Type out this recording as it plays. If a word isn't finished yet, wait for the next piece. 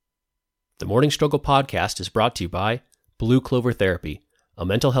The Morning Struggle podcast is brought to you by Blue Clover Therapy, a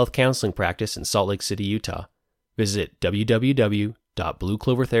mental health counseling practice in Salt Lake City, Utah. Visit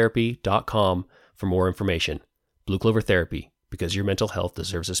www.blueclovertherapy.com for more information. Blue Clover Therapy, because your mental health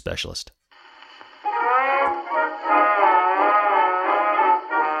deserves a specialist.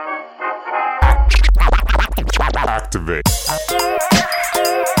 Activate.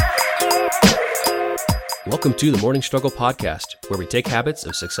 Welcome to the Morning Struggle podcast, where we take habits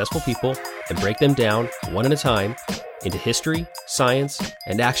of successful people and break them down one at a time into history, science,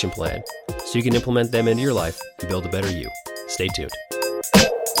 and action plan so you can implement them into your life and build a better you. Stay tuned.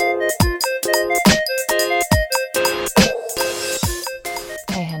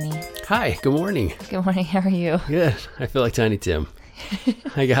 Hi, honey. Hi, good morning. Good morning. How are you? Good. I feel like Tiny Tim.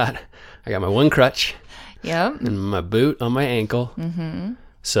 I got my one crutch. Yep. And my boot on my ankle. Mm-hmm.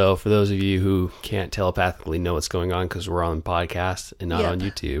 So for those of you who can't telepathically know what's going on because we're on podcast and not on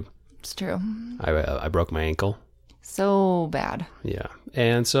YouTube. It's true. I broke my ankle. So bad. Yeah.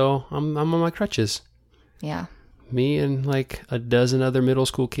 And so I'm on my crutches. Yeah. Me and like a dozen other middle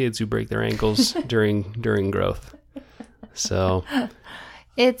school kids who break their ankles during growth. So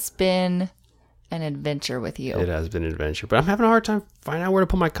it's been an adventure with you. It has been an adventure. But I'm having a hard time finding out where to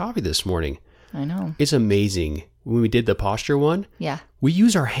put my coffee this morning. I know. It's amazing. When we did the posture one, yeah, we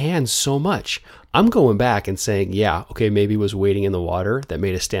use our hands so much. I'm going back and saying, yeah, okay, maybe it was weighting in the water that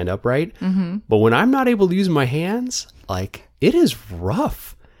made us stand upright. Mm-hmm. But when I'm not able to use my hands, like, it is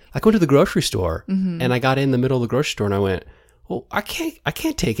rough. I went to the grocery store and I got in the middle of the grocery store and I went, well, I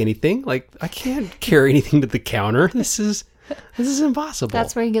can't take anything. Like, I can't carry anything to the counter. This is impossible.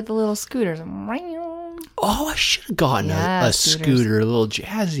 That's where you get the little scooters. Oh, I should have gotten a scooters. scooter, a little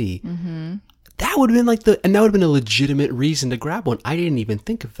jazzy. Mm-hmm. That would have been that would have been a legitimate reason to grab one. I didn't even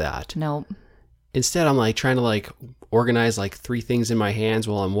think of that. Nope. Instead, I'm like trying to organize three things in my hands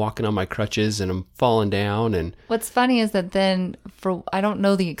while I'm walking on my crutches and I'm falling down. And what's funny is that then I don't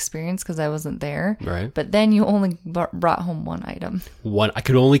know the experience because I wasn't there. Right. But then you only brought home one item. I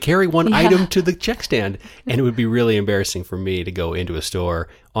could only carry one item to the check stand, and it would be really embarrassing for me to go into a store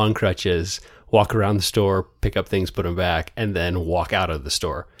on crutches, walk around the store, pick up things, put them back, and then walk out of the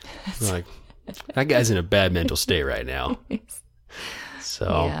store. Like, that guy's in a bad mental state right now.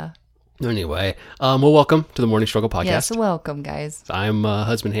 So, yeah. Anyway, well, welcome to the Morning Struggle podcast. Yes, welcome, guys. I'm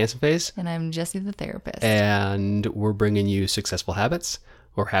Husband Handsome Face. And I'm Jessie the therapist. And we're bringing you successful habits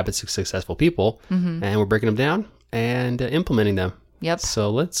or habits of successful people. Mm-hmm. And we're breaking them down and implementing them. Yep. So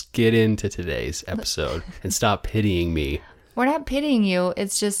let's get into today's episode and stop pitying me. We're not pitying you.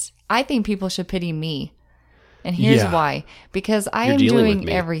 It's just, I think people should pity me. And here's why. Because I am doing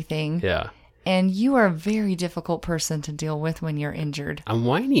everything. Yeah. And you are a very difficult person to deal with when you're injured. I'm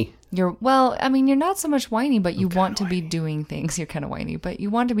whiny. You're not so much whiny, but you want to be doing things. You're kind of whiny, but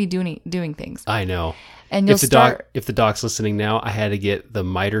you want to be doing things. I know. And if the dog's listening now, I had to get the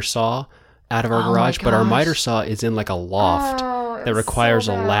miter saw out of our garage, but our miter saw is in a loft that requires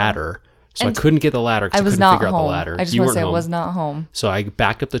a ladder. So I couldn't get the ladder because I couldn't figure out the ladder. I just want to say I was not home. So I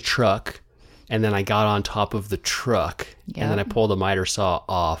backed up the truck, and then I got on top of the truck, and then I pulled the miter saw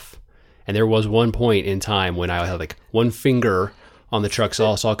off. And there was one point in time when I had one finger on the truck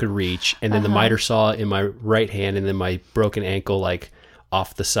saw so I could reach, and then the miter saw in my right hand, and then my broken ankle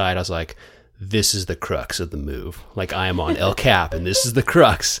off the side. I was like, this is the crux of the move. I am on El Cap, and this is the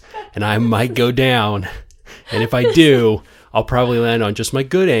crux, and I might go down. And if I do, I'll probably land on just my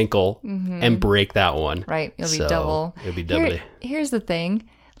good ankle and break that one. Right. It'll be double. It'll be doubly. Here's the thing.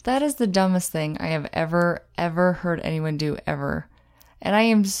 That is the dumbest thing I have ever heard anyone do ever. And I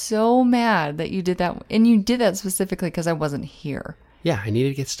am so mad that you did that. And you did that specifically because I wasn't here. Yeah, I needed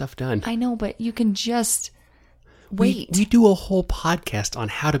to get stuff done. I know, but you can just wait. We do a whole podcast on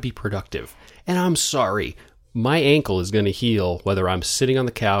how to be productive. And I'm sorry, my ankle is going to heal whether I'm sitting on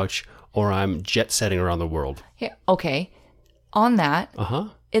the couch or I'm jet setting around the world. Yeah, okay. On that,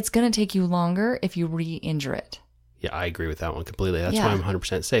 it's going to take you longer if you re-injure it. Yeah, I agree with that one completely. That's Yeah. why I'm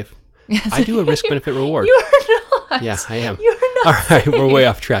 100% safe. Yes. I do a risk-benefit reward. You're not. Yeah, I am. You're not. All right, we're way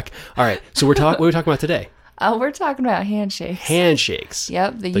off track. All right, so what are we talking about today? We're talking about handshakes. Handshakes.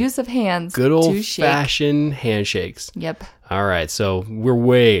 Yep, the use of hands Good to shake. old-fashioned handshakes. Yep. All right, so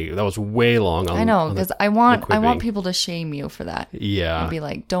that was way long. I know, because I want people to shame you for that. Yeah. And be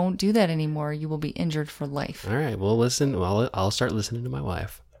like, don't do that anymore. You will be injured for life. All right, well, listen. Well, I'll start listening to my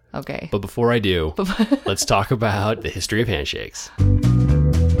wife. Okay. But before I do, let's talk about the history of handshakes.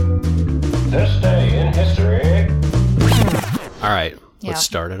 This day in history. All right, Yeah. let's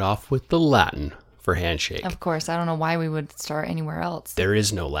start it off with the Latin for handshake. Of course. I don't know why we would start anywhere else. There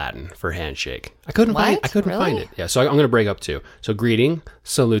is no Latin for handshake. I couldn't What? find it. Yeah, so I'm going to break up two. So greeting,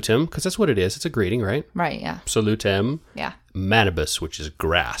 salutem, because that's what it is. It's a greeting, right? Right, yeah. Salutem. Yeah. Manibus, which is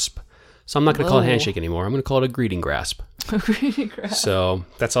grasp. So I'm not going to call it Whoa. handshake anymore. I'm going to call it a greeting grasp. Greeting grasp. So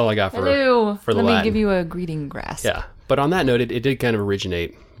that's all I got for Hello. the Let Latin. me give you a greeting grasp. Yeah. But on that note, it did kind of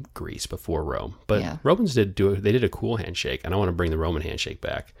originate Greece before Rome. But Yeah. Romans did they did a cool handshake, and I want to bring the Roman handshake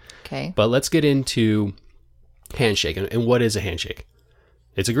back. Okay. But let's get into handshake. And what is a handshake?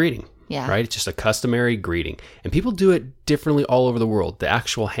 It's a greeting. Yeah. Right? It's just a customary greeting. And people do it differently all over the world. The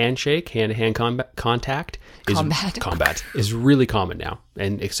actual handshake, hand-to-hand contact is really common now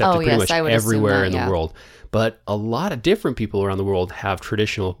and accepted pretty much everywhere in the world. But a lot of different people around the world have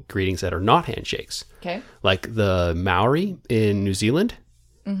traditional greetings that are not handshakes. Okay. Like the Maori in New Zealand,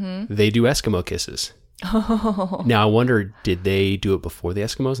 they do Eskimo kisses. Oh. Now, I wonder, did they do it before the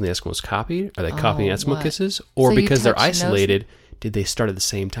Eskimos and the Eskimos copied? Are they copying Eskimo what? kisses? Or So you because they're touch nose- isolated, did they start at the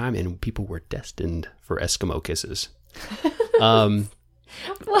same time and people were destined for Eskimo kisses?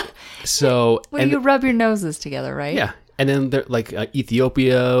 What? So, When you rub your noses together, right? yeah. And then they're like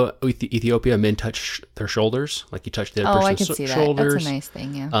Ethiopia, men touch their shoulders. Like you touch the other Oh, I person's can see that. shoulders. That's a nice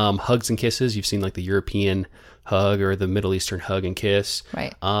thing, yeah. Hugs and kisses. You've seen like the European hug or the Middle Eastern hug and kiss.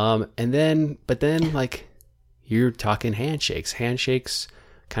 Right. But then like you're talking handshakes. Handshakes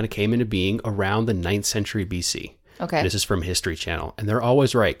kind of came into being around the 9th century BC. Okay. This is from History Channel. And they're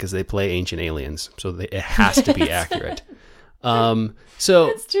always right because they play Ancient Aliens. So it has to be accurate. So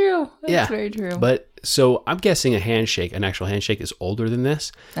That's true. That's yeah, very true. But so I'm guessing an actual handshake is older than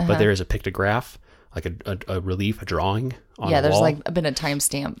this, but there is a pictograph, like a relief, a drawing on a there's wall. like been a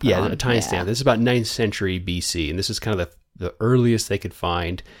timestamp. Yeah, a timestamp. This is about 9th century BC, and this is kind of the earliest they could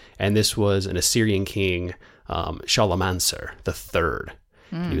find. And this was an Assyrian king, Shalmaneser III.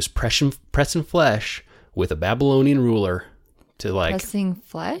 He was pressing flesh with a Babylonian ruler to like. Pressing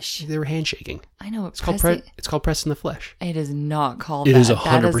flesh? They were handshaking. I know. It's called pressing the flesh. It is not called It that. is That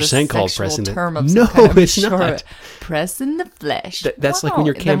 100% called sexual pressing the- term of No, some kind, I'm it's sure. not. Pressing the flesh. That's like when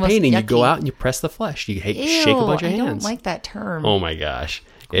you're Wow, that must campaigning, you yucky. go out and you press the flesh. You shake a bunch of I don't hands. like that term. Oh my gosh.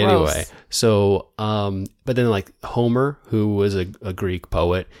 Gross. Anyway, so, but then like Homer, who was a Greek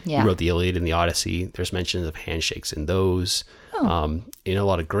poet, Yeah. he wrote the Iliad and the Odyssey. There's mentions of handshakes in those. Oh. In a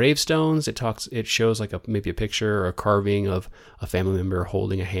lot of gravestones, it shows like maybe a picture or a carving of a family member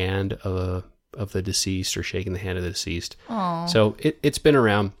holding a hand of the deceased or shaking the hand of the deceased. Aw. So it's been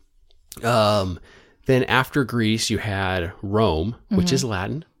around. Then after Greece, you had Rome, which is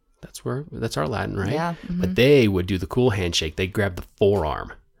Latin. That's our Latin, right? Yeah. But they would do the cool handshake. They grab the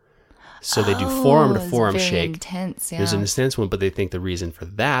forearm. So they do forearm to it's forearm very shake. intense, yeah. There's an intense one, but they think the reason for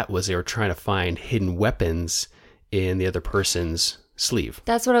that was they were trying to find hidden weapons in the other person's sleeve.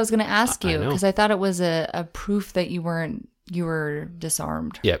 That's what I was going to ask I you know. because I thought it was a proof that you were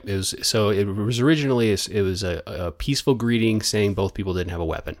disarmed. Yeah, it was originally a peaceful greeting saying both people didn't have a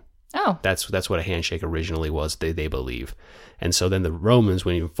weapon. Oh. That's what a handshake originally was, they believe. And so then the Romans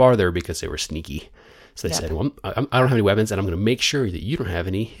went even farther because they were sneaky. So they said, well, I don't have any weapons, and I'm going to make sure that you don't have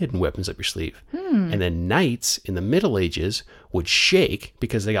any hidden weapons up your sleeve. And then knights in the Middle Ages would shake,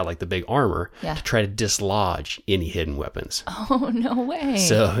 because they got like the big armor, Yeah. to try to dislodge any hidden weapons. Oh, no way.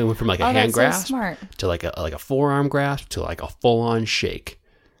 So it went from like a hand that's so grasp smart. to like a forearm grasp to like a full-on shake.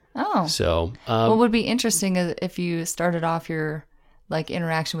 Oh. So What would be interesting is if you started off your like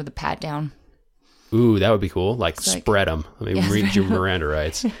interaction with a pat down. ooh, that would be cool. Like like- spread them. I mean, Yes. read your Miranda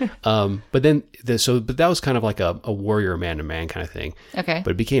rights. But that was kind of like a warrior man-to-man kind of thing. Okay.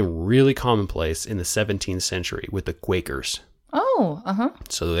 But it became really commonplace in the 17th century with the Quakers. Oh, uh-huh.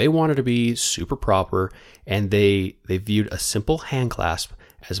 So they wanted to be super proper, and they viewed a simple hand clasp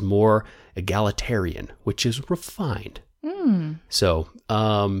as more egalitarian, which is refined. So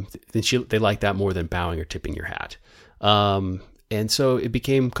they liked that more than bowing or tipping your hat. And so it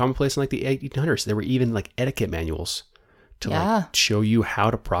became commonplace in like the 1800s. There were even like etiquette manuals to like show you how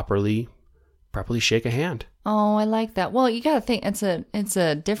to properly shake a hand. Oh, I like that. Well, you got to think it's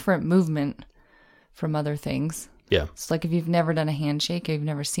a different movement from other things. Yeah. It's like if you've never done a handshake, or you've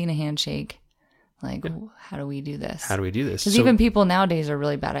never seen a handshake, like how do we do this? How do we do this? Because even people nowadays are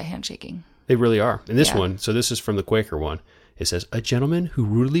really bad at handshaking. They really are. And this Yeah. one, so this is from the Quaker one. It says, a gentleman who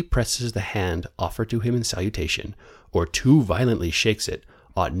rudely presses the hand offered to him in salutation, or too violently shakes it,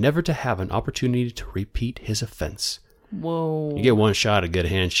 ought never to have an opportunity to repeat his offense. Whoa. You get one shot, a good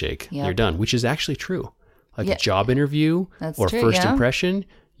handshake, Yep. you're done, which is actually true. Like Yeah. a job interview That's or true, first yeah. impression,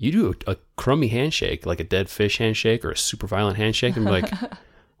 you do a crummy handshake, like a dead fish handshake or a super violent handshake, and be like,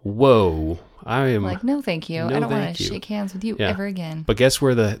 whoa, I am Like, no, thank you. No, I don't want thank to you. shake hands with you Yeah. ever again. But guess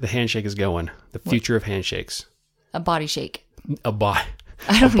where the handshake is going? The future of handshakes. A body shake. A body.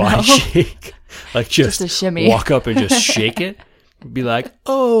 I don't Body know. shake. Like just a shimmy. walk up and just shake it. Be like,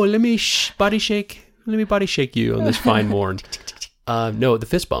 oh, let me body shake. Let me body shake you on this fine morn. No, the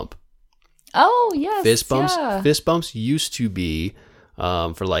fist bump. Oh, yes. Fist bumps. Yeah. Fist bumps used to be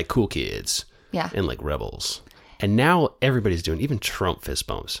for like cool kids. Yeah. And like rebels. And now everybody's doing, even Trump fist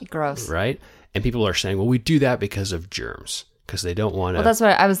bumps. Gross. Right? And people are saying, well, we do that because of germs. Because they don't want to. Well, that's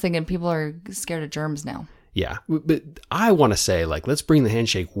what I was thinking. People are scared of germs now. Yeah. But I want to say, like, let's bring the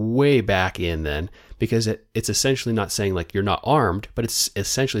handshake way back in then. Because it's essentially not saying, like, you're not armed. But it's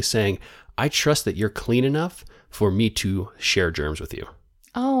essentially saying, I trust that you're clean enough for me to share germs with you.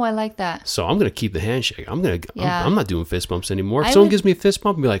 Oh, I like that. So I'm going to keep the handshake. I'm Yeah. not doing fist bumps anymore. If I someone would- gives me a fist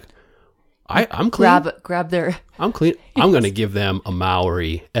bump, I'll be like, I'm clean. Grab their... I'm clean. I'm going to give them a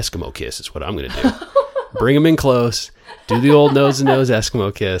Maori Eskimo kiss is what I'm going to do. Bring them in close, do the old nose-to-nose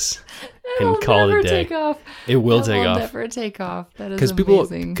Eskimo kiss, and call it a day. Take off. It will take off. Never take off. That is Because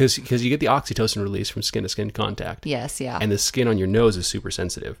amazing. because you get the oxytocin release from skin-to-skin contact. Yes, yeah. And the skin on your nose is super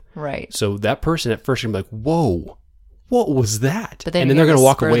sensitive. Right. So that person at first is going to be like, whoa, what was that? But then and you're then they're going gonna to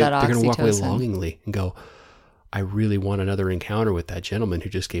walk spur away. that They're going to walk away oxytocin. longingly and go, I really want another encounter with that gentleman who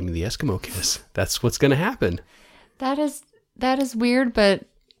just gave me the Eskimo kiss. That's what's going to happen. That is weird, but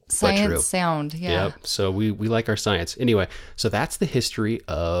science true. sound. Yeah. Yep. So we like our science. Anyway, so that's the history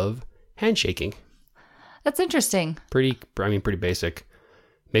of handshaking. That's interesting. Pretty basic.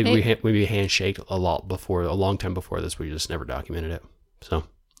 Maybe we handshaked a long time before this. We just never documented it. So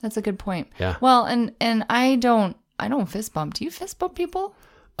That's a good point. Yeah. Well, and I don't fist bump. Do you fist bump people?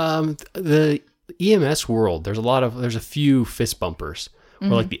 the EMS world, there's a few fist bumpers, or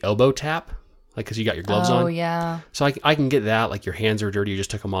like the elbow tap, like because you got your gloves on. Oh yeah. So I can get that. Like your hands are dirty, you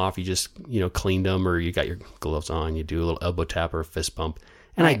just took them off, you just cleaned them, or you got your gloves on, you do a little elbow tap or a fist bump,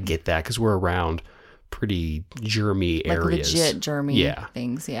 and I get that because we're around pretty germy Like areas. legit germy Yeah.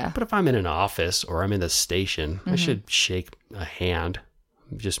 things. Yeah. But if I'm in an office or I'm in the station, I should shake a hand.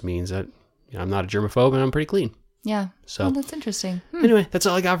 It just means that I'm not a germaphobe and I'm pretty clean. Yeah. So- Oh, that's interesting. Anyway, that's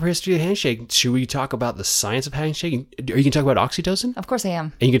all I got for history of handshake. Should we talk about the science of handshaking? Are you going to talk about oxytocin? Of course I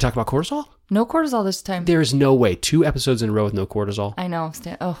am. And you can talk about cortisol? No cortisol this time. There is no way. 2 episodes in a row with no cortisol. I know.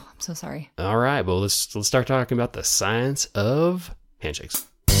 Oh, I'm so sorry. All right. Well, let's start talking about the science of handshakes.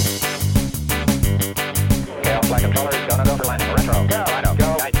 Chaos flag controllers, gonna go for landing. Retro, go, Rhino,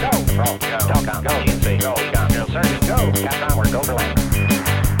 go, Knight, go, Patrol, go, Telcom, go, GNC, go, Econ, go, Surgeon, go, Capcom, we're go for landing.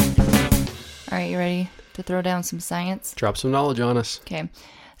 All right, you ready to throw down some science? Drop some knowledge on us. Okay.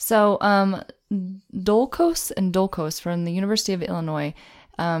 So, Dulcos from the University of Illinois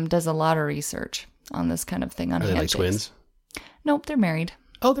does a lot of research on this kind of thing on Are they like handshakes. twins? Nope, they're married.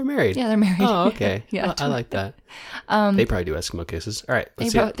 Oh, they're married. Yeah, they're married. Oh, okay. Yeah. Well, I like that. They probably do Eskimo kisses. All right.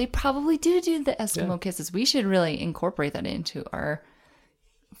 Let's see. They probably do the Eskimo kisses. We should really incorporate that into our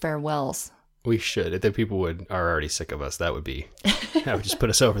farewells. We should. If the people are already sick of us, that would just put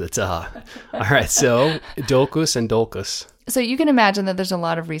us over the top. All right. So Dulcus and Dulcus. So you can imagine that there's a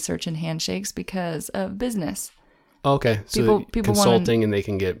lot of research in handshakes because of business. Okay. So People consulting, and they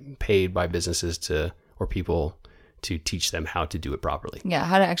can get paid by businesses or people to teach them how to do it properly. Yeah,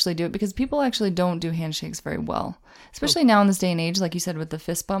 how to actually do it, because people actually don't do handshakes very well, especially now in this day and age. Like you said, with the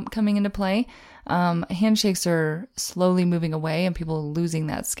fist bump coming into play, handshakes are slowly moving away and people are losing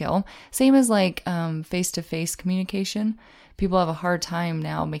that skill. Same as like face-to-face communication. People have a hard time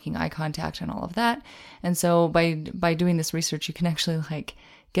now making eye contact and all of that. And so by doing this research, you can actually like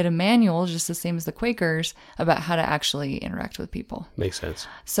get a manual, just the same as the Quakers, about how to actually interact with people. Makes sense.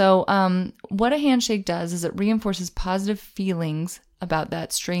 So what a handshake does is it reinforces positive feelings about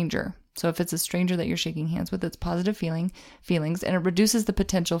that stranger. So if it's a stranger that you're shaking hands with, it's positive feelings, and it reduces the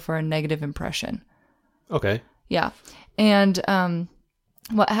potential for a negative impression. Okay. Yeah. And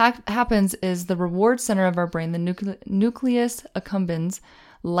what happens is the reward center of our brain, the nucleus accumbens,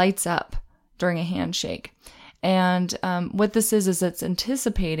 lights up during a handshake. And what this is it's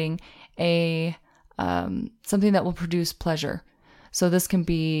anticipating a something that will produce pleasure. So this can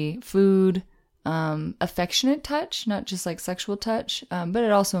be food, affectionate touch, not just like sexual touch, but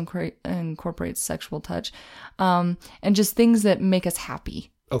it also incorporates sexual touch, and just things that make us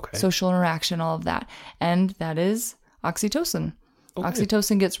happy. Okay. Social interaction, all of that. And that is oxytocin. Okay.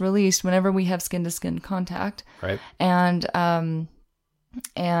 Oxytocin gets released whenever we have skin-to-skin contact. Right. And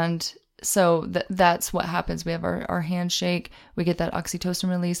so that's what happens. We have our handshake, we get that oxytocin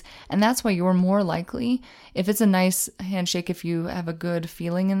release, and that's why you're more likely, if it's a nice handshake, if you have a good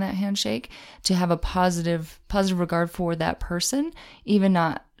feeling in that handshake, to have a positive regard for that person, even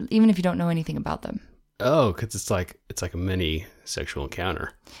if you don't know anything about them. Oh, because it's like a mini sexual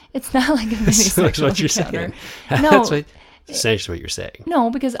encounter. It's not like a mini sexual what you're encounter. saying. No, That's essentially what you're saying. no,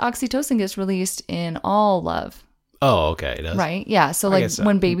 because oxytocin gets released in all love. Oh, okay. It does. Right. Yeah. So like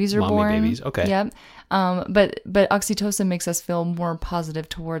when babies are mommy born. babies. Okay. Yep. But oxytocin makes us feel more positive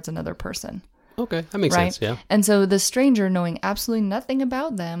towards another person. Okay. That makes Right. sense. Yeah. And so the stranger, knowing absolutely nothing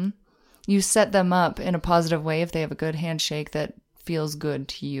about them, you set them up in a positive way if they have a good handshake that feels good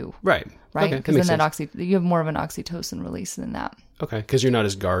to you. Right. Right. Okay. Because then you have more of an oxytocin release than that. Okay. Because you're not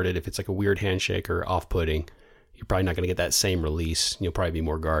as guarded. If it's like a weird handshake or off-putting, you're probably not going to get that same release. You'll probably be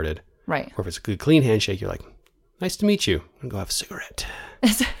more guarded. Right. Or if it's a good, clean handshake, you're like, nice to meet you. I'm going to go have a cigarette.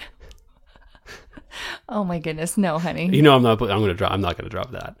 Oh my goodness. No, honey. You know, I'm not going to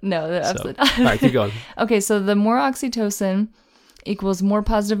drop that. No, absolutely So, not. all right, keep going. Okay, so the more oxytocin equals more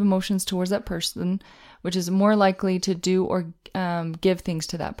positive emotions towards that person, which is more likely to do or give things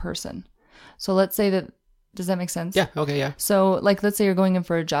to that person. So let's say that, does that make sense? Yeah. Okay. Yeah. So like, let's say you're going in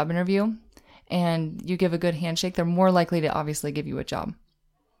for a job interview and you give a good handshake, they're more likely to obviously give you a job,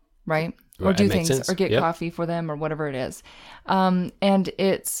 right? Or Right, do that makes things sense. or get Yep. coffee for them or whatever it is. And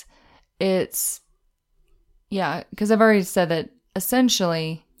it's yeah, because I've already said that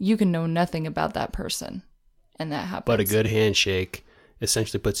essentially you can know nothing about that person and that happens. But a good handshake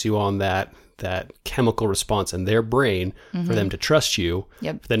essentially puts you on that chemical response in their brain for them to trust you,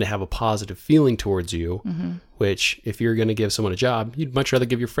 Yep. for them to have a positive feeling towards you, which if you're going to give someone a job, you'd much rather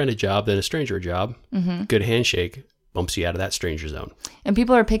give your friend a job than a stranger a job. Good handshake bumps you out of that stranger zone. And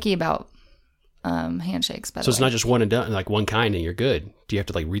people are picky about handshakes, by the way. So it's not just one and done, like one kind and you're good. Do you have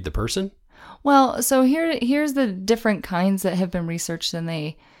to like read the person? Well, so here's the different kinds that have been researched, and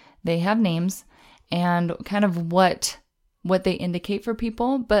they have names and kind of what they indicate for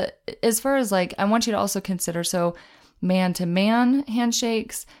people. But as far as like, I want you to also consider, so man to man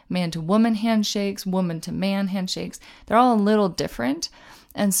handshakes, man to woman handshakes, woman to man handshakes, they're all a little different.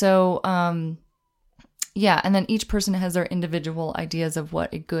 And so, yeah, and then each person has their individual ideas of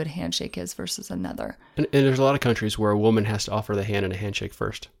what a good handshake is versus another. And there's a lot of countries where a woman has to offer the hand in a handshake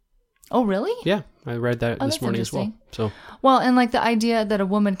first. Oh, really? Yeah, I read that this that's morning as well. interesting. So Well, and like the idea that a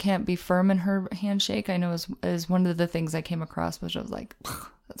woman can't be firm in her handshake, I know is one of the things I came across, which I was like,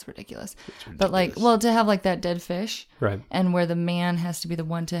 that's ridiculous. But like, well, to have like that dead fish, right. and where the man has to be the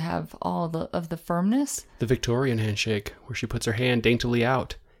one to have all of the firmness. The Victorian handshake, where she puts her hand daintily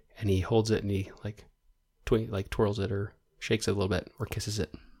out, and he holds it and he like twirls it or shakes it a little bit or kisses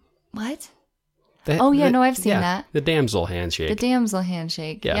it. What? No, I've seen that. The damsel handshake. The damsel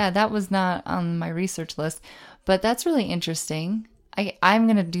handshake. Yeah. Yeah, that was not on my research list, but that's really interesting. I'm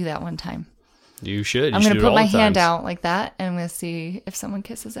gonna do that one time. You should. I'm gonna put my hand out like that, and I'm gonna see if someone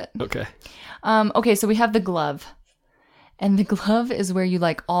kisses it. Okay. Okay, so we have the glove. And the glove is where you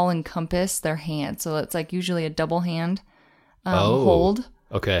like all encompass their hand. So it's like usually a double hand hold.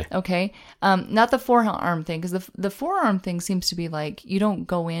 Okay. Okay. Not the forearm thing, because the forearm thing seems to be like you don't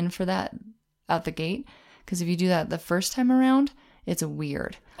go in for that out the gate. Because if you do that the first time around, it's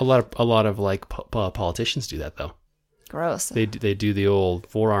weird. A lot of like politicians do that though. Gross. They do the old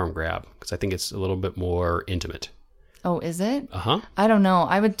forearm grab because I think it's a little bit more intimate. Oh, is it? Uh-huh. I don't know.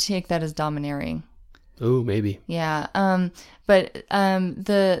 I would take that as domineering. Oh, maybe. Yeah. But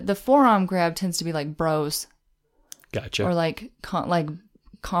the forearm grab tends to be like bros Gotcha. or like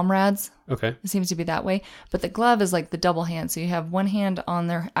comrades. Okay. It seems to be that way. But the glove is like the double hand. So you have one hand on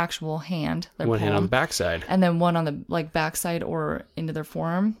their actual hand, their One hand on palm, the backside. and then one on the like backside or into their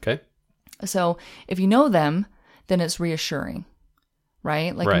forearm. Okay. So if you know them, then it's reassuring,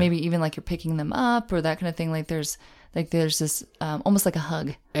 right? Like Right. maybe even like you're picking them up or that kind of thing. Like there's this almost like a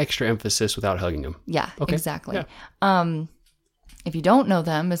hug. Extra emphasis without hugging them. Yeah, Okay. exactly. Yeah. If you don't know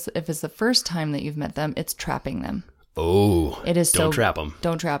them, if it's the first time that you've met them, it's trapping them. Oh. It is Don't trap them.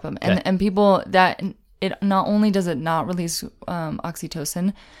 Don't trap them. Okay. And people that it not only does it not release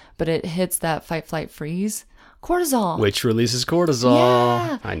oxytocin, but it hits that fight, flight, freeze cortisol. Which releases cortisol.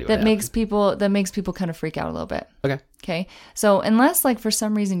 Yeah, I knew that makes people kind of freak out a little bit. Okay. Okay, so unless like for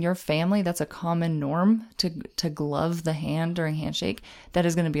some reason your family, that's a common norm to glove the hand during handshake, that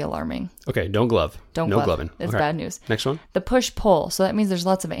is going to be alarming. Okay. Don't glove. Don't no glove. gloving. It's Okay. bad news. Next one. The push pull, so that means there's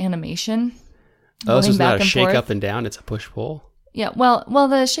lots of animation. Oh, so going it's not back a and shake forth. up and down. It's a push pull. Yeah, well,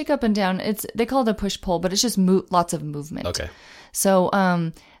 the shake up and down, they call it a push pull, but it's just lots of movement. Okay. So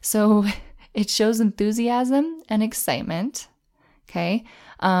it shows enthusiasm and excitement. Okay.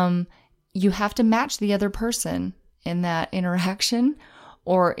 you have to match the other person in that interaction,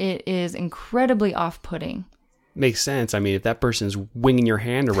 or it is incredibly off-putting. Makes sense. I mean, if that person's winging your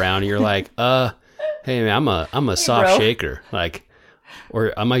hand around and you're like, hey man, I'm a soft bro. shaker. Like,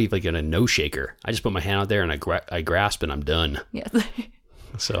 or I might even get a no shaker. I just put my hand out there and I grasp and I'm done. Yes.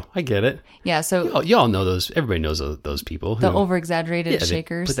 So I get it. Yeah. So Y'all know those. Everybody knows those people. the who, over-exaggerated they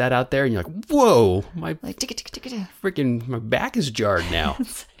shakers. put that out there and you're like, whoa, my Like, ticka, ticka, ticka, ticka. freaking, my back is jarred now.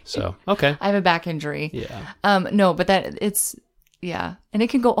 So, okay. I have a back injury. Yeah. No, but yeah. And it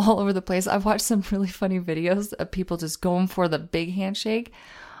can go all over the place. I've watched some really funny videos of people just going for the big handshake.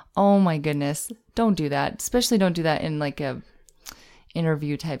 Oh my goodness. Don't do that. Especially don't do that in like a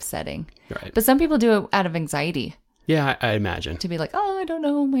interview type setting. Right. But some people do it out of anxiety. Yeah, I imagine. To be like, oh, I don't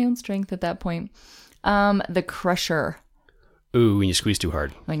know my own strength at that point. The crusher. Ooh, when you squeeze too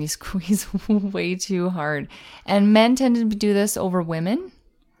hard. When you squeeze way too hard. And men tend to do this over women.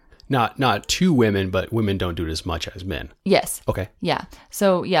 Not to women, but women don't do it as much as men. Yes. Okay. Yeah.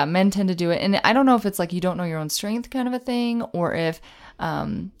 So yeah, men tend to do it. And I don't know if it's like you don't know your own strength kind of a thing, or if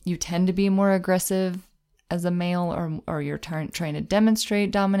you tend to be more aggressive as a male, or you're trying to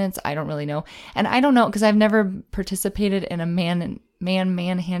demonstrate dominance. I don't really know. And I don't know because I've never participated in a man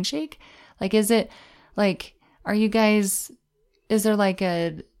handshake. Like, is it like, is there like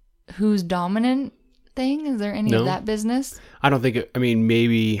a who's dominant thing? Is there any of that business? I don't think,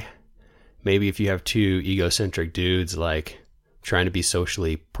 maybe if you have two egocentric dudes like trying to be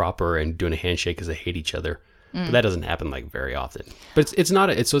socially proper and doing a handshake because they hate each other. But that doesn't happen like very often. But it's not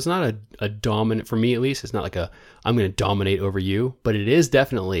a dominant, for me at least. It's not like I'm going to dominate over you, but it is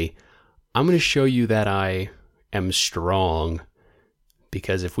definitely, I'm going to show you that I am strong,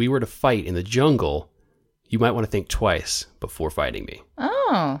 because if we were to fight in the jungle, you might want to think twice before fighting me.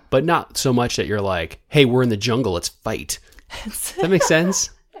 Oh. But not so much that you're like, hey, we're in the jungle, let's fight. Does that make sense?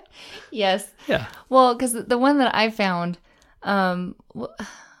 Yes. Yeah. Well, because the one that I found, the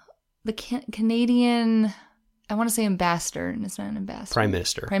Canadian, I want to say ambassador, and it's not an ambassador.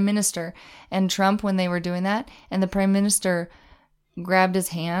 Prime Minister. And Trump, when they were doing that, and the Prime Minister grabbed his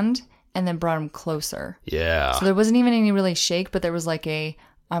hand and then brought him closer. Yeah. So there wasn't even any really shake, but there was like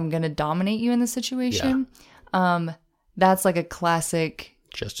I'm going to dominate you in the situation. Yeah. That's like a classic.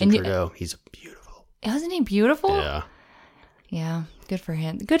 Justin Trudeau, he's beautiful. Wasn't he beautiful? Yeah. Yeah. Good for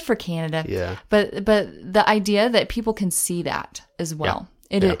him. Good for Canada. Yeah. But the idea that people can see that as well.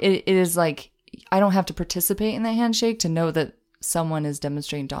 Yeah. It is like, I don't have to participate in the handshake to know that someone is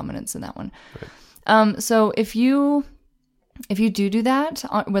demonstrating dominance in that one. Right. So if you do that,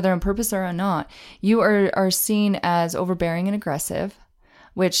 whether on purpose or not, you are seen as overbearing and aggressive,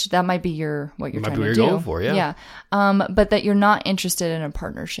 which that might be what you're trying to do. You're going for, yeah. Yeah. But that you're not interested in a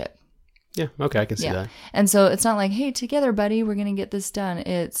partnership. Yeah. Okay. I can see that. And so it's not like, hey, together, buddy, we're going to get this done.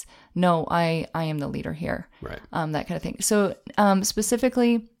 It's no, I am the leader here. Right. That kind of thing. So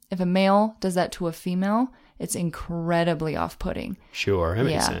specifically, if a male does that to a female, it's incredibly off-putting. Sure. That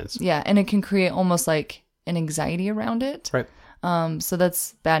makes sense. Yeah. And it can create almost like an anxiety around it. Right. So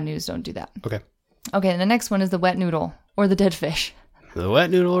that's bad news. Don't do that. Okay. Okay. And the next one is the wet noodle or the dead fish. The wet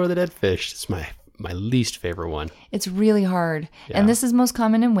noodle or the dead fish. It's my least favorite one. It's really hard. Yeah. And this is most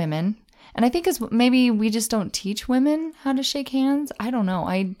common in women. And I think maybe we just don't teach women how to shake hands. I don't know.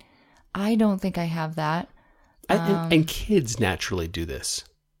 I don't think I have that. And kids naturally do this.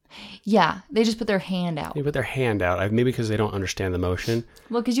 Yeah, they just put their hand out. They put their hand out. Maybe because they don't understand the motion.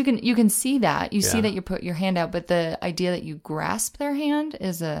 Well, because you can see that. You see that you put your hand out, but the idea that you grasp their hand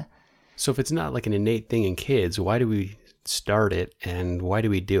is a... So if it's not like an innate thing in kids, why do we start it and why do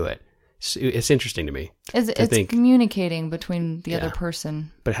we do it? It's interesting to me. It's communicating between the other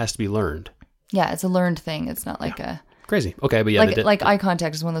person. But it has to be learned. Yeah, it's a learned thing. It's not like a... Crazy. Okay, but yeah. Like eye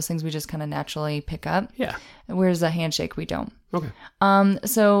contact is one of those things we just kind of naturally pick up. Yeah. Whereas a handshake, we don't. Okay.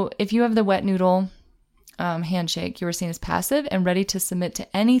 So if you have the wet noodle handshake, you are seen as passive and ready to submit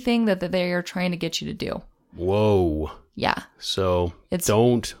to anything that they are trying to get you to do. Whoa. Yeah. So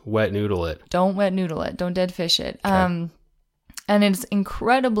don't wet noodle it. Don't wet noodle it. Don't dead fish it. Okay. And it's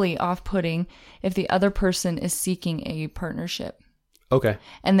incredibly off-putting if the other person is seeking a partnership. Okay.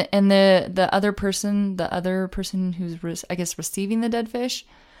 And the other person who's I guess receiving the dead fish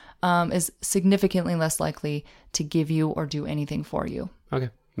is significantly less likely to give you or do anything for you. Okay,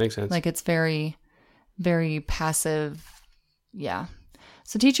 makes sense. Like it's very, very passive. Yeah.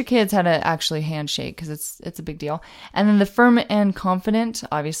 So teach your kids how to actually handshake because it's a big deal. And then the firm and confident,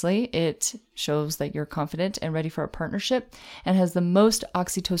 obviously, it shows that you're confident and ready for a partnership and has the most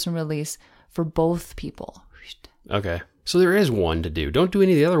oxytocin release for both people. Okay. So there is one to do. Don't do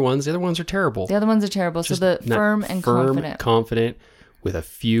any of the other ones. The other ones are terrible. The other ones are terrible. Just so the firm and confident. Confident with a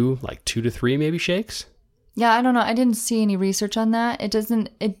few, like 2 to 3 maybe shakes. Yeah, I don't know. I didn't see any research on that.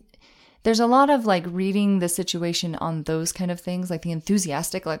 There's a lot of like reading the situation on those kind of things, like the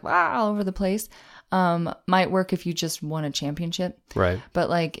enthusiastic, like wow, all over the place. Might work if you just won a championship. Right.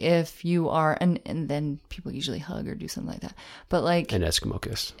 But like if you are, and then people usually hug or do something like that. But like An Eskimo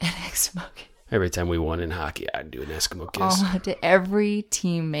kiss. an Eskimo kiss. Every time we won in hockey, I'd do an Eskimo kiss. Oh, to every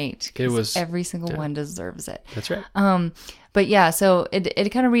teammate. It was every single one deserves it. That's right. But yeah, so it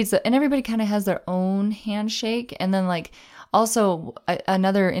kind of reads and everybody kind of has their own handshake, and then like. Also,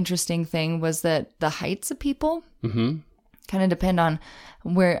 another interesting thing was that the heights of people kind of depend on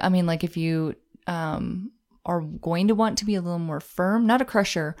where, I mean, like if you are going to want to be a little more firm, not a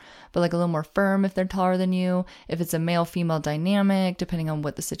crusher, but like a little more firm if they're taller than you, if it's a male-female dynamic, depending on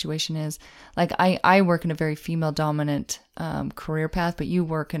what the situation is. Like I work in a very female-dominant career path, but you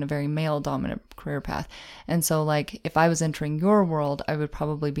work in a very male-dominant career path. And so like if I was entering your world, I would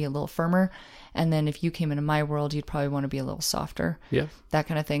probably be a little firmer. And then if you came into my world, you'd probably want to be a little softer. Yeah. That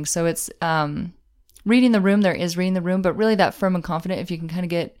kind of thing. So it's reading the room. There is reading the room, but really that firm and confident, if you can kind of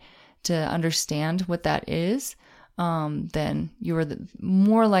get to understand what that is, then you are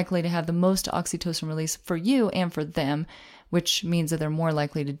more likely to have the most oxytocin release for you and for them, which means that they're more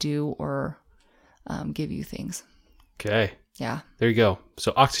likely to do or give you things. Okay. Yeah. There you go.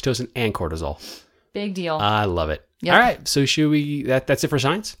 So oxytocin and cortisol. Big deal. I love it. Yep. All right. So should we, that's it for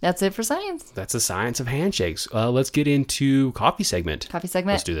science? That's it for science. That's the science of handshakes. Let's get into coffee segment. Coffee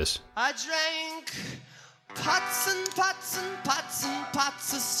segment. Let's do this. I drank pots and pots and pots and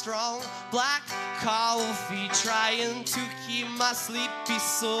pots of strong black coffee, trying to keep my sleepy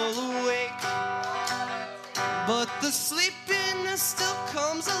soul awake. But the sleepiness still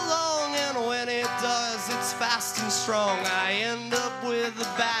comes along, and when it does, it's fast and strong. I end up with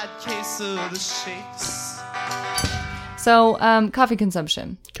a bad case of the shakes. So, coffee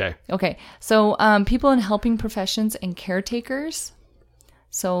consumption. Okay. So, people in helping professions and caretakers.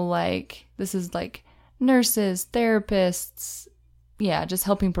 So, like, this is like nurses, therapists. Yeah, just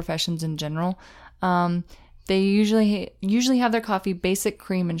helping professions in general. They usually have their coffee basic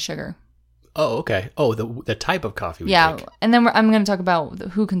cream and sugar. Oh, okay. Oh, the type of coffee we yeah, drink. And then I'm going to talk about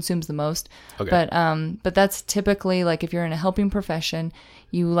who consumes the most. Okay. But that's typically like if you're in a helping profession,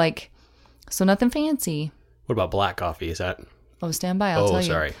 you like, so nothing fancy. What about black coffee? Is that? Oh, stand by. I'll tell you.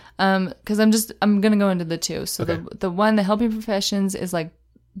 Sorry. Because I'm going to go into the two. So Okay. the helping professions is like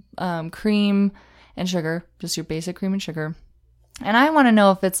cream and sugar, just your basic cream and sugar. And I want to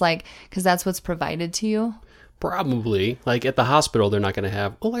know if it's like, because that's what's provided to you. Probably. Like at the hospital, they're not going to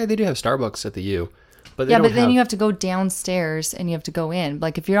have, they do have Starbucks at the U. But they Yeah, don't but then you have to go downstairs and you have to go in.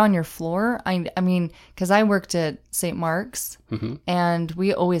 Like if you're on your floor, I mean, because I worked at St. Mark's and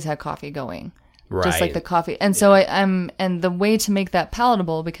we always had coffee going. Right. Just like the coffee. And so and the way to make that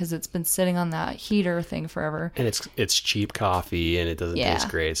palatable, because it's been sitting on that heater thing forever. And it's cheap coffee and it doesn't taste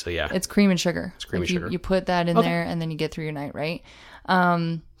great. So yeah. It's cream and sugar. It's cream and sugar. You put that in there and then you get through your night, right?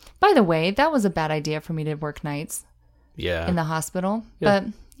 By the way, that was a bad idea for me to work nights in the hospital. Yeah.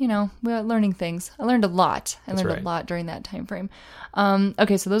 But, we're learning things. I learned a lot. I learned a lot during that time frame.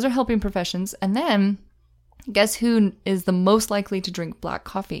 Okay, so those are helping professions. And then guess who is the most likely to drink black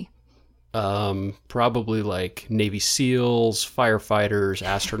coffee? Probably like Navy SEALs, firefighters,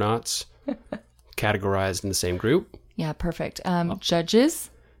 astronauts, categorized in the same group. Yeah, perfect. Judges,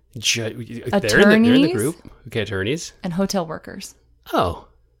 They're in the group. Okay, attorneys and hotel workers. Oh,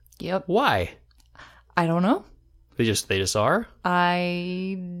 yep. Why? I don't know. They just are.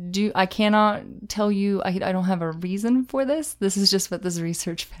 I cannot tell you. I don't have a reason for this. This is just what this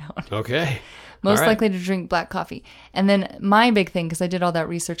research found. Okay. Most likely to drink black coffee. And then my big thing, because I did all that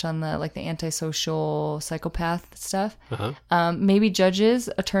research on the antisocial psychopath stuff. Maybe judges,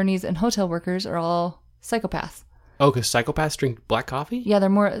 attorneys, and hotel workers are all psychopaths. Oh, because psychopaths drink black coffee? Yeah,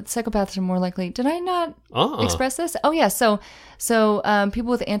 psychopaths are more likely. Did I not express this? Oh yeah. So people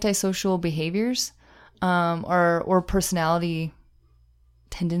with antisocial behaviors, or personality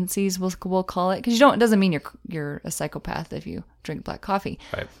tendencies, we'll call it, because it doesn't mean you're a psychopath if you drink black coffee.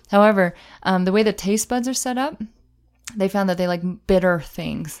 Right. However, the way the taste buds are set up, they found that they like bitter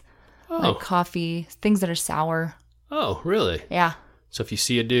things, like coffee, things that are sour. Oh, really? Yeah. So if you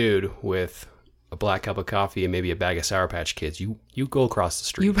see a dude with a black cup of coffee and maybe a bag of Sour Patch Kids, you go across the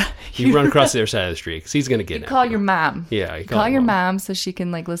street. You run across the other side of the street because he's going to get you call your mom. Yeah, you call your mom so she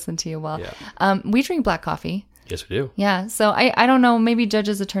can like listen to you well. Yeah. We drink black coffee. Yes, we do. Yeah. So I don't know. Maybe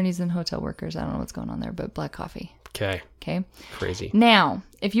judges, attorneys, and hotel workers. I don't know what's going on there, but black coffee. Okay. Crazy. Now,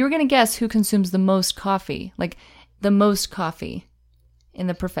 if you were going to guess who consumes the most coffee, like the most coffee in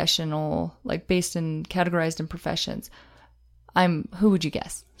the professional, like categorized in professions, Who would you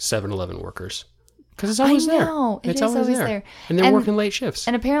guess? 7-Eleven workers. Because it's always I know, there. it's always there. And they're working late shifts.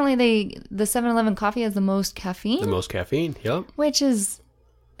 And apparently the 7-Eleven coffee has the most caffeine. The most caffeine, yep. Which is,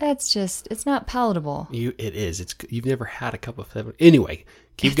 it's not palatable. It is. You've never had a cup of 7. Anyway,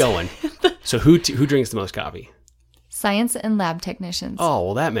 keep going. So who drinks the most coffee? Science and lab technicians. Oh,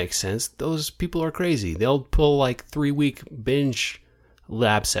 well, that makes sense. Those people are crazy. They'll pull like 3-week binge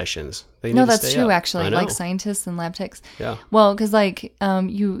lab sessions. They No, need to that's stay true, up. actually. I know. Like scientists and lab techs. Yeah. Well, because like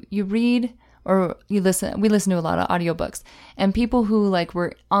you read or you listen. We listen to a lot of audiobooks, and people who like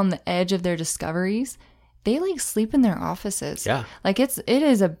were on the edge of their discoveries, they like sleep in their offices. Yeah. Like it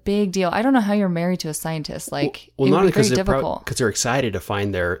is a big deal. I don't know how you're married to a scientist. Like well it not would be because very difficult. because they're excited to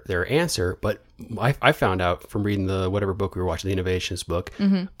find their answer, but I found out from reading the whatever book we were watching, the Innovations book,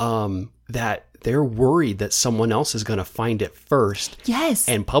 that they're worried that someone else is going to find it first, Yes.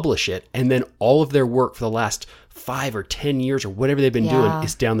 and publish it, and then all of their work for the last 5 or 10 years or whatever they've been doing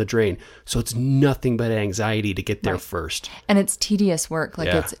is down the drain. So it's nothing but anxiety to get there first. And it's tedious work. Like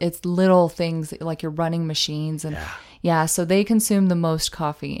Yeah. it's little things like you're running machines and so they consume the most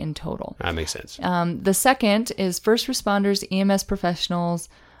coffee in total. That makes sense. The second is first responders, EMS professionals,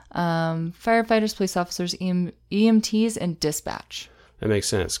 firefighters, police officers, EMTs, and dispatch. That makes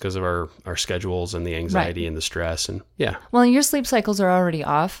sense because of our schedules and the anxiety and the stress and Well, your sleep cycles are already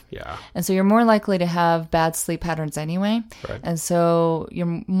off. Yeah. And so you're more likely to have bad sleep patterns anyway. Right. And so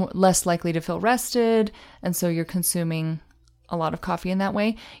you're less likely to feel rested. And so you're consuming a lot of coffee in that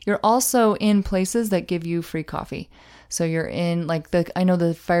way. You're also in places that give you free coffee. So you're in like I know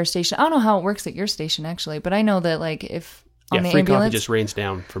the fire station. I don't know how it works at your station actually, but I know that like if on the free ambulance. coffee just rains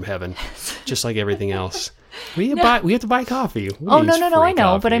down from heaven, just like everything else. We have to buy coffee. No, I know.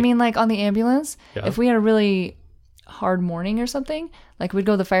 Coffee. But I mean, like on the ambulance, Yeah. if we had a really hard morning or something, like we'd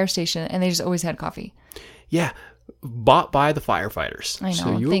go to the fire station and they just always had coffee. Yeah, bought by the firefighters. I know.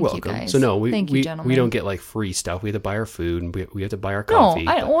 So you're Thank you, welcome. guys. So no, Thank you, we gentlemen. don't get like free stuff. We have to buy our food and we have to buy our No, coffee.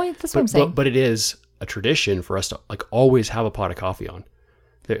 that's what I'm saying. But it is a tradition for us to like always have a pot of coffee on.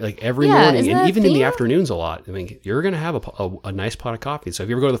 Like every Yeah, morning, isn't and that a even in the thing? afternoons a lot. I mean, you're going to have a nice pot of coffee. So if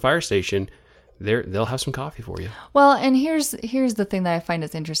you ever go to the fire station, they'll have some coffee for you. Well, and here's the thing that I find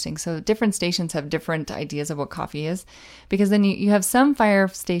is interesting. So different stations have different ideas of what coffee is, because then you have some fire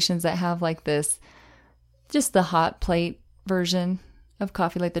stations that have like this, just the hot plate version of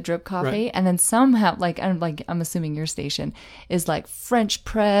coffee, like the drip coffee, Right. and then some have I'm assuming your station is like French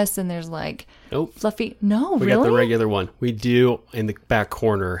press, and there's like Nope. fluffy. No, We really? got the regular one. We do in the back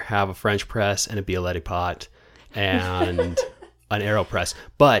corner have a French press and a Bialetti pot and an AeroPress.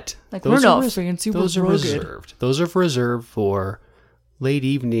 But Like, those we're are not fancy, we're those are rugged. reserved. Those are reserved for late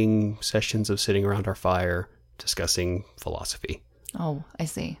evening sessions of sitting around our fire discussing philosophy Oh, I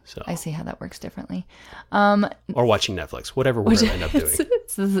see. So- I see how that works differently. or watching Netflix, whatever we're going to end up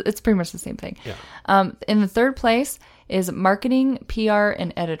doing. It's pretty much the same thing. Yeah. In the third place is marketing, PR,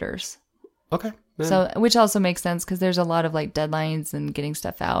 and editors. Okay. Then So, which also makes sense because there's a lot of like deadlines and getting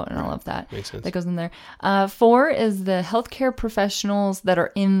stuff out and all of that. Makes sense. That goes in there. 4 is the healthcare professionals that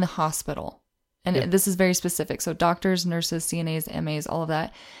are in the hospital. And this is very specific. So doctors, nurses, CNAs, MAs, all of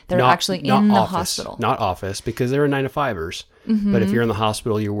that. They're actually in the office, hospital. Mm-hmm. Not office, because they're 9-to-5ers. But if you're in the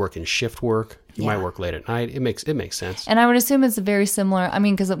hospital, you're working shift work. You might work late at night. It makes sense. And I would assume it's very similar. I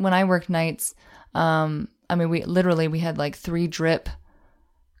mean, because when I worked nights, we had like 3 drip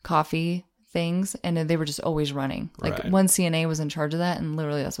coffee things, and they were just always running. Like Right. one CNA was in charge of that, and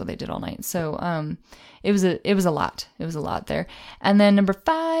literally that's what they did all night. So it was a lot. It was a lot there. And then number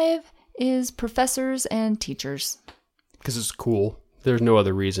 5 is professors and teachers. Because it's cool. There's no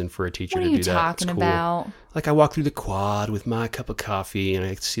other reason for a teacher What to are you do that. talking It's cool. about? Like I walk through the quad with my cup of coffee and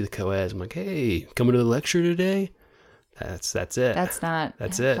I see the co-eds. I'm like, hey, coming to the lecture today? That's it. That's not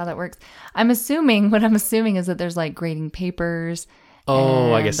That's it. how that works. What I'm assuming is that there's like grading papers.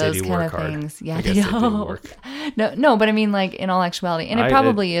 Oh, I and guess they those do kind work of hard. things. Yeah, I guess they they do don't. work. No, but I mean, like in all actuality, and it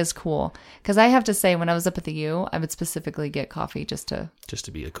probably is cool because I have to say, when I was up at the U, I would specifically get coffee just to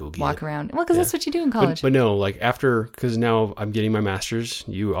be a cool kid. walk around. Well, because that's what you do in college. But no, like because now I'm getting my master's.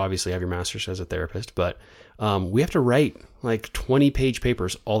 You obviously have your master's as a therapist, but we have to write like 20-page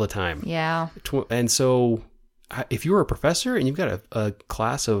papers all the time. Yeah. And so if you're a professor and you've got a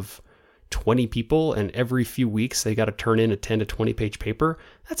class of 20 people and every few weeks they got to turn in a 10 to 20 page paper,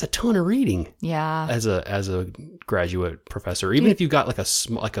 that's a ton of reading Yeah. as a graduate professor. Even if you've got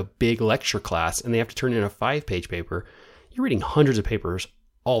like a big lecture class and they have to turn in a 5-page paper, you're reading hundreds of papers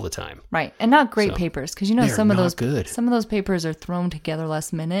all the time. Right. And not great So, papers, because you know they're some of not those good. some of those papers are thrown together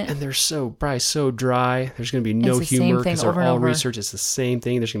last minute. And they're probably so dry. There's going to be no It's the same humor thing because they're over and all over. research. It's the same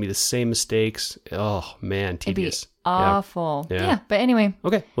thing. There's going to be the same mistakes. Oh, man, It'd be tedious. awful. Yeah. Yeah. But anyway,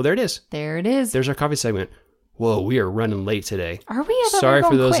 Okay, well, there it is. there it is. There's our coffee segment. Whoa, we are running late today. Are we? I thought we were Sorry for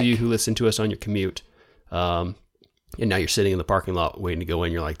going those quick. of you who listen to us on your commute. And now you're sitting in the parking lot waiting to go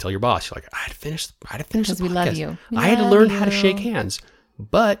in. You're like, tell your boss. You're like, I had to finish the Because we love podcast. you. We I had to love learn how to you." shake hands.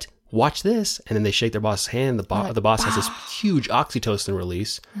 But watch this. And then they shake their boss's hand. The boss has this huge oxytocin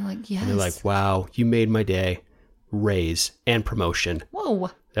release. I'm like, yes. And they're like, wow, you made my day. Raise and promotion.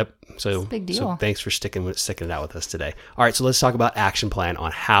 whoa. Yep. So, a big deal. so thanks for sticking it out with us today. All right, so let's talk about action plan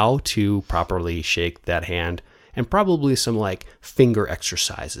on how to properly shake that hand, and probably some like finger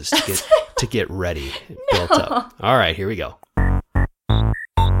exercises to get ready, built up. All right, here we go.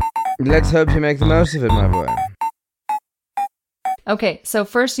 Let's hope you make the most of it, my boy. Okay, so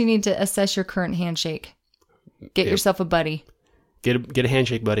first you need to assess your current handshake. Get Yep. yourself a buddy. Get a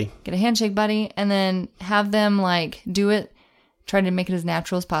handshake, buddy. Get a handshake buddy, and then have them like do it. Try to make it as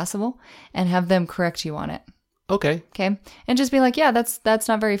natural as possible, and have them correct you on it. Okay. Okay, and just be like, yeah, that's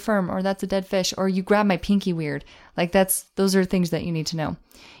not very firm, or that's a dead fish, or you grab my pinky weird. Like those are things that you need to know.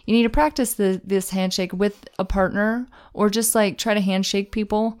 You need to practice this handshake with a partner, or just like try to handshake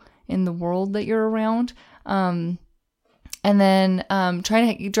people in the world that you're around. And then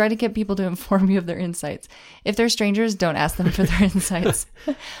try to get people to inform you of their insights. If they're strangers, don't ask them for their insights.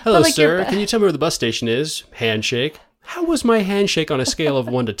 Hello, But, like, sir. Can you tell me where the bus station is? Handshake. How was my handshake on a scale of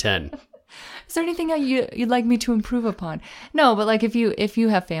 1 to 10? Is there anything that you'd like me to improve upon? No, but like if you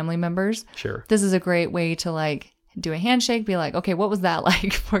have family members, Sure. this is a great way to like do a handshake. Be like, okay, what was that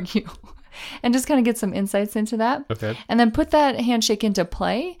like for you? And just kind of get some insights into that. Okay. And then put that handshake into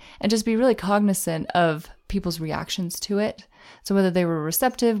play and just be really cognizant of people's reactions to it. So whether they were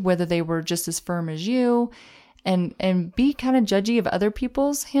receptive, whether they were just as firm as you, and be kind of judgy of other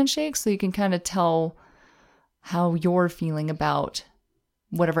people's handshakes so you can kind of tell how you're feeling about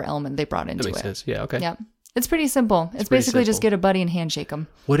whatever element they brought into That it. makes sense. Yeah, okay. Yep. It's pretty simple. It's pretty basically just simple. get a buddy and handshake them.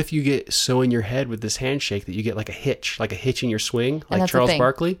 What if you get so in your head with this handshake that you get like a hitch in your swing, like that's the Charles thing.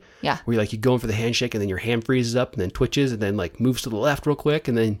 Barkley? Yeah. Where you're going for the handshake and then your hand freezes up and then twitches and then like moves to the left real quick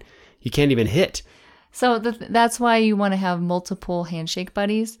and then you can't even hit. So that's why you want to have multiple handshake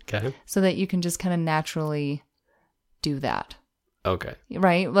buddies Okay. so that you can just kind of naturally do that. Okay.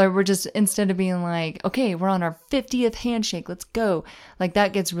 Right? Like we're just, instead of being like, okay, we're on our 50th handshake, let's go. Like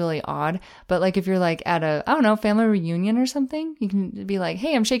that gets really odd. But like if you're like at a, I don't know, family reunion or something, you can be like,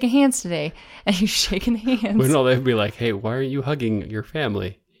 hey, I'm shaking hands today. And you're shaking hands. Well, no, they'd be like, hey, why aren't you hugging your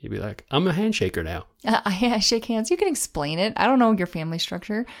family? You'd be like, I'm a handshaker now. I shake hands. You can explain it. I don't know your family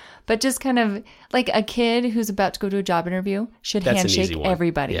structure, but just kind of like a kid who's about to go to a job interview should That's an handshake easy one.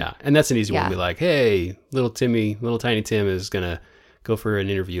 everybody. Yeah. And that's an easy one. Yeah. Be like, hey, little tiny Tim is going to go for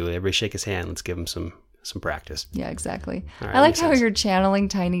an interview. Everybody shake his hand. Let's give him some practice. Yeah, exactly. All right, I like makes how sense. you're channeling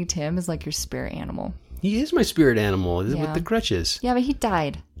Tiny Tim as like your spirit animal. He is my spirit animal Yeah. with the crutches. Yeah, but he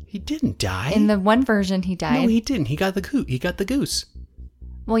died. He didn't die. In the one version, he died. No, he didn't. He got the goose.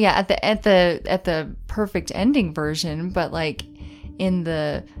 Well, yeah, at the perfect ending version, but like in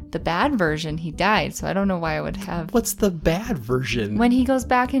the bad version, he died. So I don't know why I would have. What's the bad version? When he goes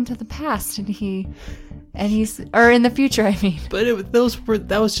back into the past and he's or in the future, I mean. But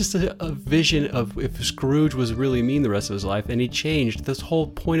that was just a vision of if Scrooge was really mean the rest of his life, and he changed. This whole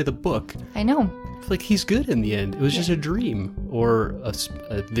point of the book. I know. Like he's good in the end. It was just a dream or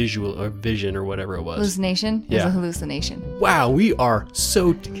a visual or vision or whatever it was. Hallucination is Yeah. a hallucination. Wow, we are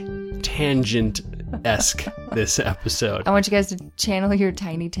so tangent-esque this episode. I want you guys to channel your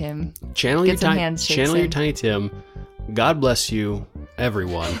Tiny Tim. Channel Get some handshakes your in. Tiny Tim. God bless you,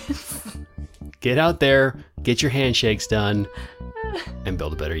 everyone. Get out there, get your handshakes done, and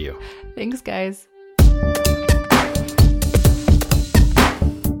build a better you. Thanks, guys.